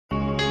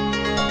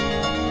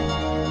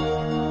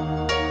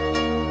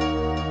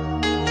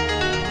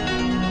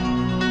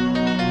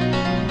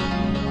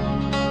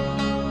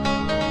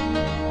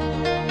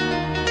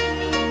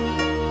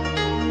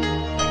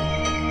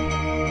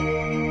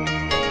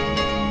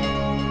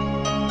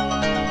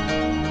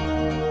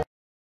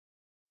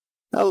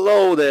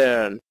Hello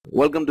there.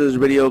 Welcome to this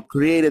video,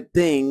 create a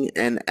thing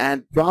and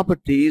add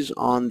properties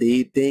on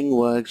the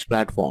ThingWorX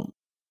platform.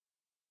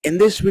 In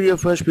this video,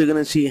 first we're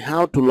going to see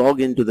how to log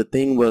into the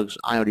ThingWorX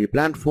IoT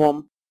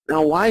platform.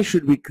 Now, why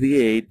should we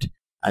create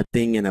a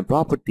thing and a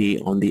property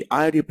on the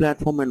IoT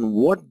platform, and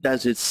what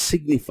does it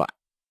signify?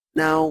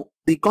 Now,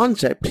 the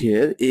concept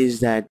here is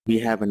that we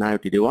have an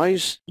IoT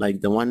device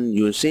like the one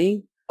you're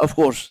seeing. Of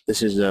course,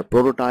 this is a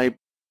prototype,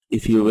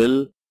 if you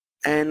will,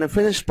 and a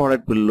finished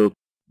product will look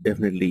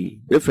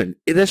definitely different.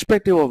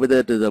 Irrespective of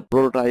whether it is a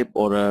prototype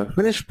or a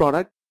finished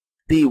product,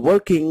 the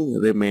working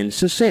remains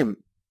the same.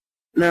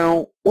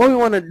 Now, what we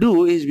want to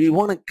do is we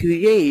want to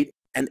create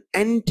an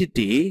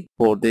entity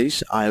for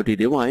this IoT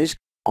device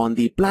on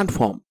the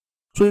platform.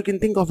 So you can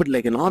think of it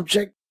like an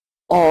object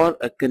or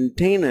a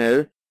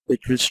container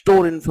which will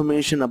store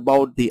information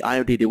about the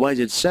IoT device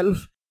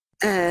itself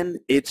and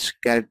its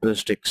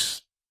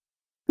characteristics.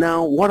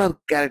 Now, what are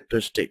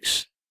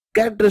characteristics?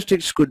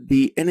 Characteristics could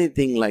be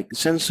anything like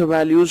sensor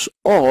values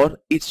or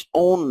its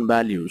own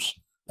values,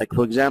 like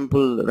for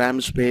example RAM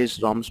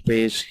space, ROM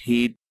space,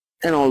 heat,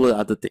 and all the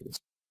other things.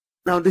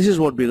 Now this is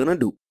what we're gonna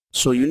do.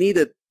 So you need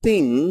a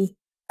thing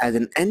as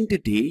an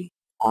entity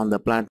on the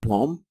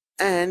platform,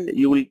 and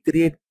you will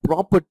create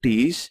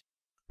properties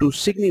to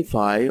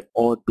signify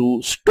or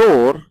to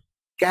store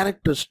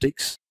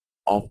characteristics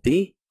of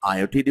the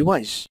IoT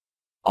device.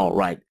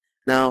 Alright,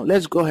 now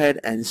let's go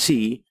ahead and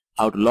see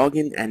how to log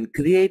in and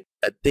create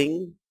a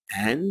thing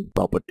and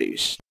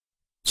properties.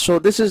 So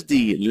this is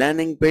the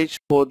landing page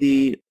for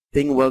the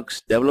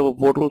ThingWorX developer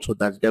portal. So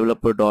that's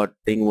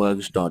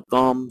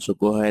developer.thingworx.com. So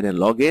go ahead and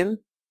log in.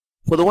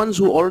 For the ones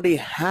who already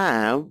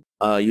have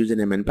a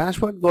username and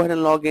password, go ahead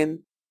and log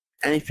in.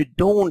 And if you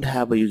don't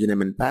have a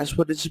username and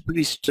password, it's a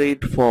pretty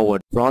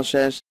straightforward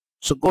process.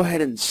 So go ahead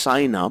and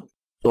sign up.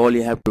 So all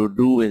you have to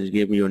do is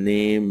give me your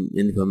name,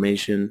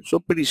 information. So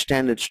pretty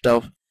standard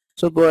stuff.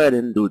 So go ahead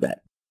and do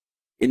that.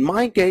 In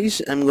my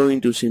case, I'm going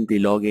to simply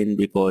log in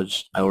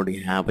because I already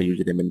have a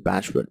username and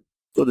password.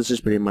 So this is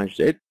pretty much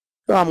it.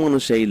 So I'm going to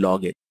say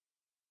login.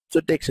 So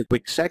it takes a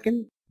quick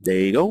second. There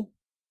you go.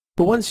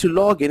 So once you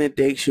log in, it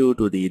takes you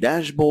to the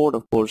dashboard.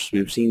 Of course,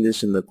 we've seen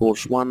this in the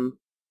course 1.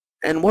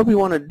 And what we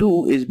want to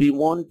do is we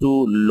want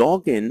to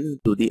log in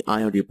to the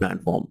IoT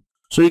platform.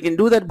 So you can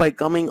do that by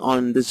coming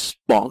on this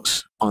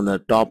box on the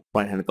top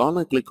right hand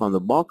corner. Click on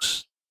the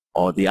box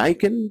or the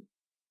icon,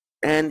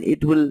 and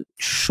it will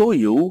show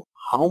you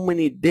how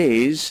many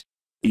days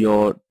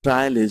your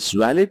trial is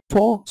valid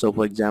for. So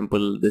for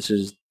example, this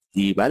is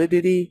the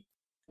validity.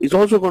 It's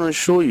also going to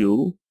show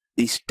you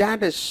the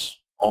status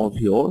of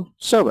your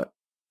server.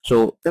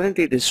 So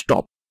currently it is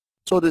stopped.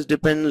 So this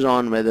depends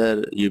on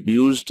whether you've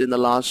used in the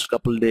last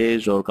couple of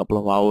days or a couple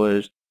of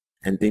hours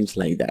and things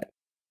like that.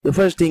 The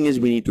first thing is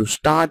we need to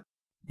start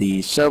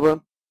the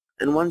server,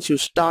 and once you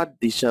start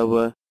the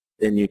server,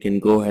 then you can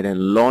go ahead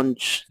and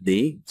launch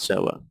the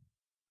server.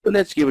 So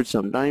let's give it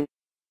some time.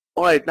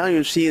 Alright, now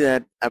you see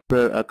that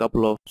after a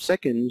couple of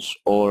seconds,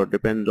 or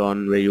depends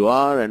on where you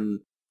are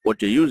and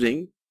what you're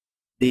using,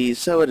 the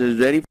server is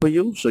ready for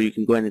you. So you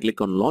can go ahead and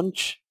click on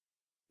launch.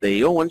 There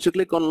you go. Once you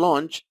click on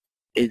launch,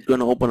 it's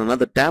going to open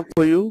another tab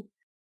for you.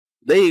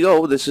 There you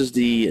go. This is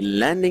the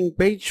landing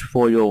page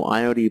for your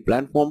IoT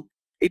platform.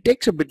 It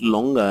takes a bit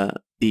longer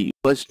the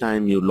first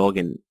time you log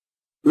in.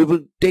 We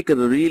will take a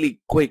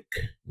really quick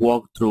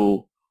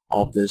walkthrough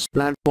of this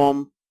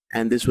platform,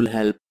 and this will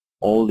help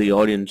all the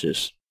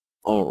audiences.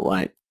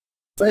 Alright,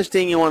 first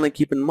thing you want to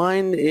keep in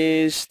mind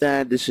is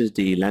that this is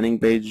the landing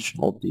page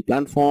of the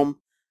platform,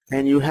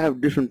 and you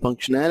have different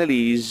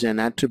functionalities and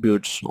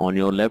attributes on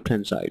your left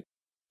hand side.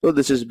 So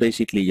this is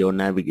basically your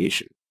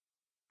navigation.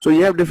 So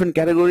you have different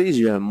categories.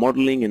 You have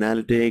modeling,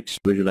 analytics,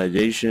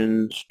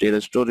 visualizations,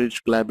 data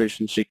storage,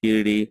 collaboration,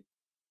 security,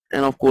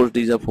 and of course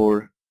these are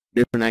for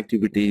different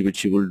activities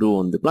which you will do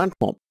on the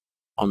platform.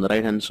 On the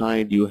right hand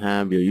side you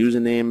have your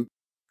username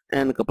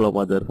and a couple of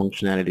other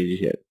functionalities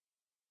here.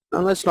 Now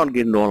let's not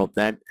get into all of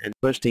that, and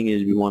first thing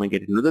is we want to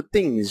get into the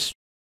things.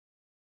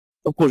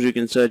 Of course you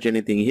can search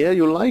anything here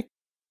you like,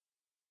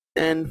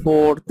 and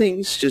for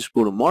things just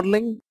go to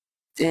modeling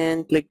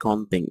and click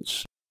on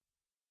things.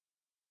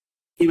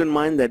 Keep in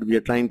mind that we are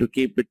trying to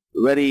keep it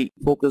very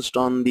focused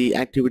on the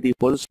activity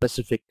for the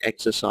specific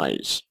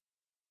exercise.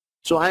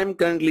 So I am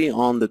currently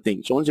on the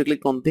things. So once you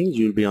click on things,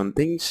 you'll be on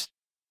things.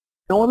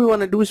 Now what we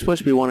want to do is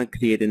first we want to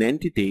create an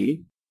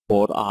entity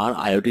for our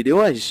IoT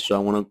device. So I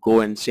want to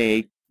go and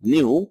say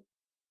new.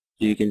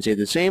 So you can say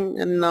the same,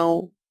 and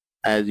now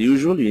as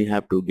usual you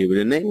have to give it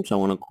a name. So I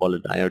want to call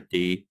it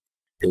IoT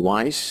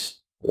device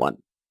 1.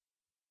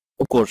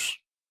 Of course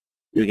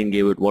you can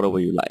give it whatever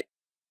you like.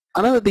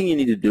 Another thing you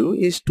need to do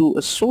is to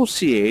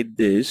associate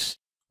this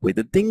with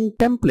the thing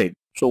template.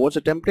 So what's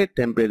a template?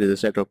 Template is a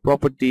set of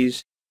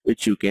properties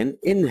which you can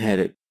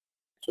inherit.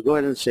 So go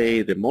ahead and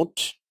say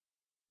remote,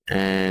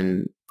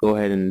 and go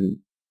ahead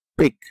and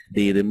pick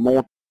the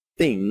remote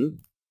thing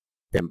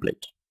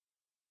template.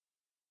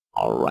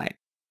 Alright,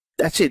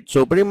 that's it.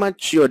 So pretty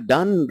much you're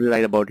done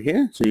right about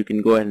here. So you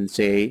can go ahead and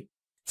say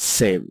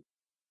save.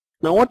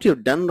 Now what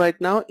you've done right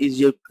now is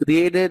you've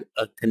created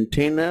a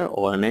container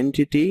or an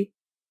entity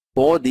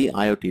for the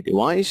IoT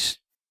device,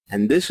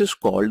 and this is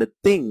called a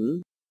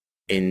thing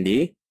in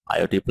the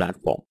IoT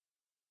platform.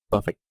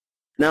 Perfect.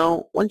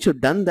 Now once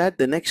you've done that,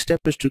 the next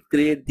step is to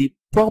create the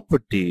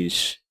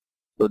properties.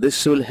 So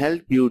this will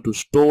help you to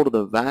store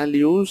the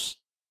values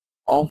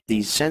of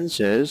these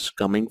sensors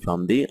coming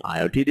from the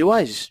IoT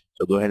device.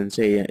 So go ahead and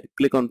say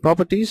click on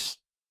properties,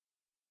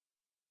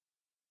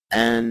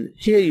 and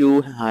here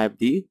you have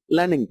the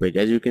landing page.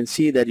 As you can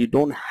see that you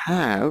don't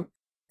have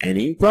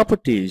any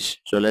properties.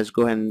 So let's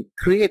go ahead and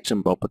create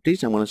some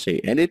properties. I'm going to say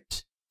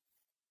edit,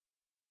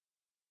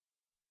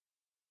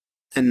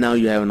 and now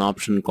you have an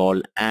option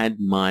called add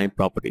my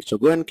property. So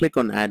go ahead and click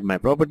on add my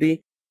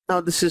property.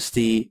 Now this is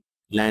the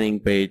landing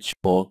page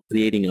for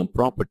creating a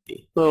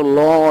property. So a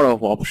lot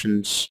of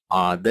options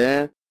are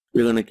there.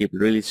 We're going to keep it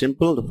really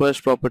simple. The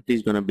first property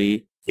is going to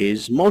be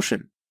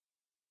motion.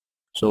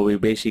 So we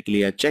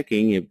basically are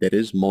checking if there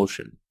is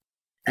motion,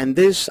 and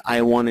this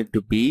I want it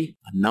to be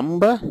a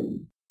number.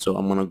 So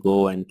I'm going to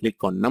go and click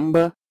on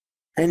number,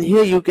 and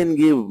here you can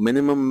give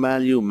minimum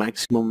value,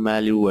 maximum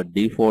value, a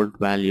default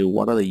value,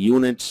 what are the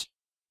units.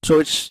 So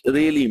it's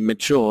really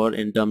mature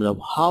in terms of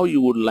how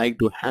you would like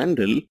to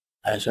handle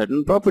a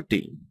certain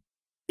property.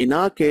 In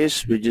our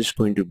case, we're just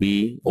going to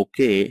be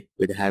okay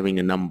with having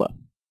a number.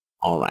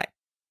 Alright.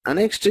 And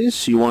next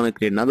is you want to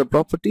create another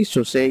property.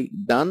 So say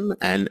done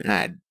and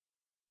add.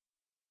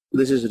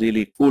 This is a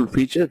really cool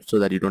feature so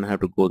that you don't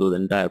have to go through the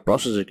entire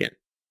process again.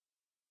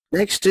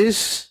 Next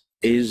is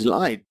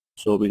light.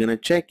 So we're going to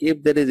check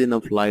if there is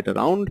enough light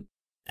around,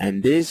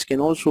 and this can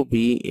also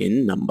be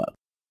in number.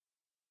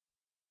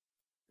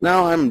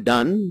 Now I'm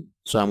done.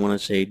 So I'm going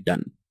to say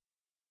done.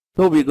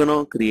 So we're going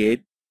to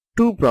create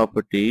two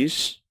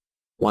properties.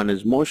 One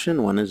is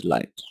motion, one is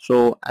light.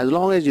 So as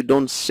long as you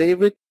don't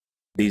save it,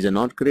 these are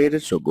not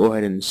created. So go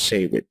ahead and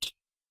save it.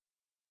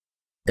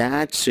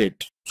 That's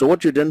it. So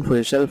what you've done for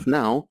yourself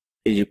now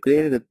is you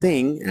created a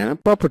thing and a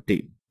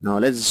property. Now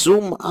let's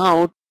zoom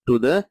out to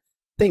the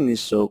things.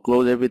 So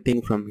close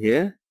everything from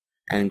here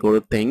and go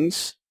to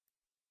things.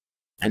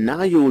 And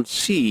now you will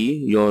see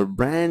your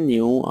brand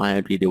new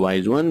IoT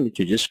device one which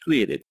you just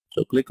created.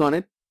 So click on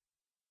it,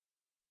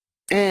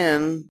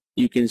 and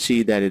you can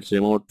see that it's a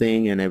remote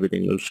thing and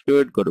everything looks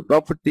good. Go to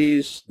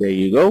properties. There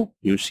you go.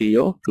 You see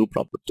your two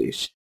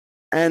properties.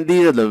 And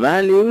these are the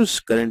values.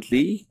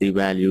 Currently the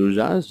values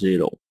are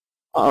 0.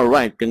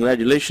 Alright,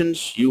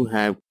 congratulations. You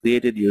have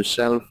created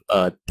yourself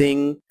a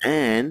thing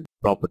and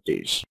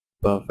properties.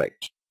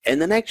 Perfect. In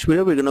the next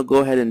video, we're going to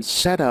go ahead and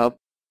set up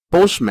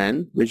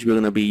Postman, which we're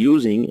going to be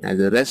using as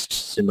a REST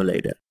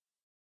simulator.